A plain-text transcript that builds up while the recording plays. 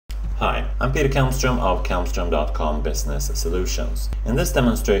Hi, I'm Peter Kalmstrom of kalmstrom.com Business Solutions. In this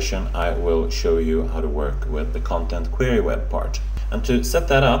demonstration I will show you how to work with the content query web part. And to set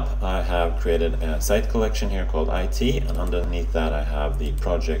that up I have created a site collection here called IT, and underneath that I have the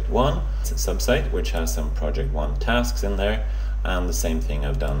Project 1 subsite which has some Project 1 tasks in there, and the same thing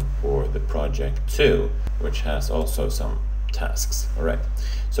I've done for the Project 2 which has also some tasks. Alright,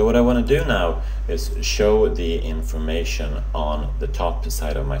 so what I want to do now is show the information on the top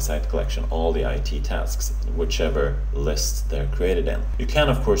side of my site collection, all the IT tasks, whichever list they're created in. You can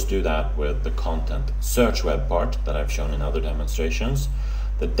of course do that with the content search web part that I've shown in other demonstrations.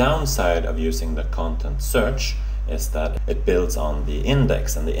 The downside of using the content search is that it builds on the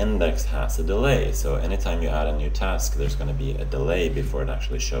index, and the index has a delay, so anytime you add a new task there's going to be a delay before it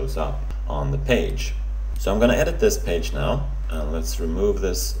actually shows up on the page. So I'm going to edit this page now, and let's remove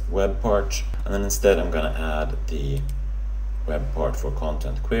this web part, and then instead I'm going to add the web part for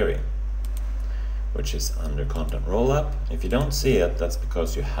content query, which is under content rollup. If you don't see it, that's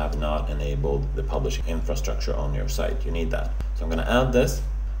because you have not enabled the publishing infrastructure on your site. You need that. So I'm going to add this,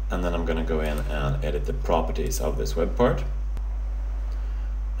 and then I'm going to go in and edit the properties of this web part.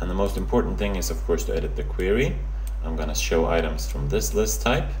 And the most important thing is of course to edit the query. I'm going to show items from this list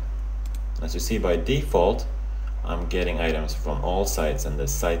type. As you see, by default I'm getting items from all sites in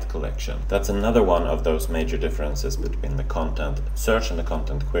this site collection. That's another one of those major differences between the content search and the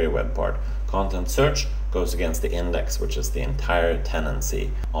content query web part. Content search goes against the index, which is the entire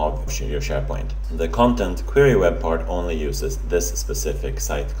tenancy of your SharePoint. The content query web part only uses this specific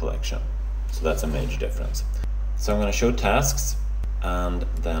site collection. So that's a major difference. So I'm going to show tasks, and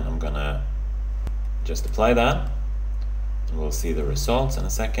then I'm going to just apply that, and we'll see the results in a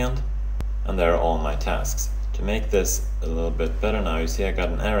second. And there are all my tasks. To make this a little bit better now, you see I got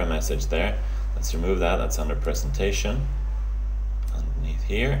an error message there. Let's remove that. That's under presentation. Underneath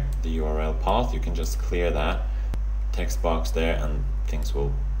here, the URL path, you can just clear that text box there and things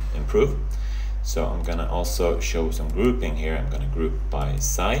will improve. So I'm going to also show some grouping here. I'm going to group by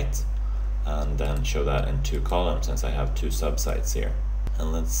site and then show that in 2 columns since I have 2 subsites here.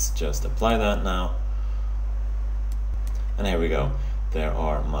 And let's just apply that now. And here we go. There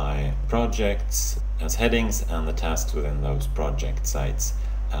are my projects as headings and the tasks within those project sites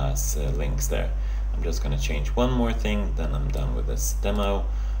as links there. I'm just going to change one more thing, then I'm done with this demo,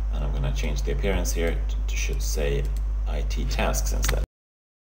 and I'm going to change the appearance here to should say IT tasks instead.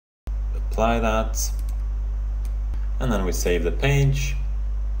 Apply that, and then we save the page,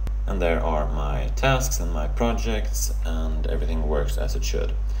 and there are my tasks and my projects, and everything works as it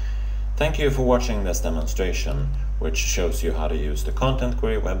should. Thank you for watching this demonstration, which shows you how to use the content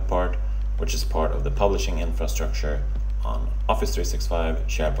query web part, which is part of the publishing infrastructure on Office 365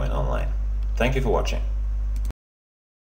 SharePoint Online. Thank you for watching.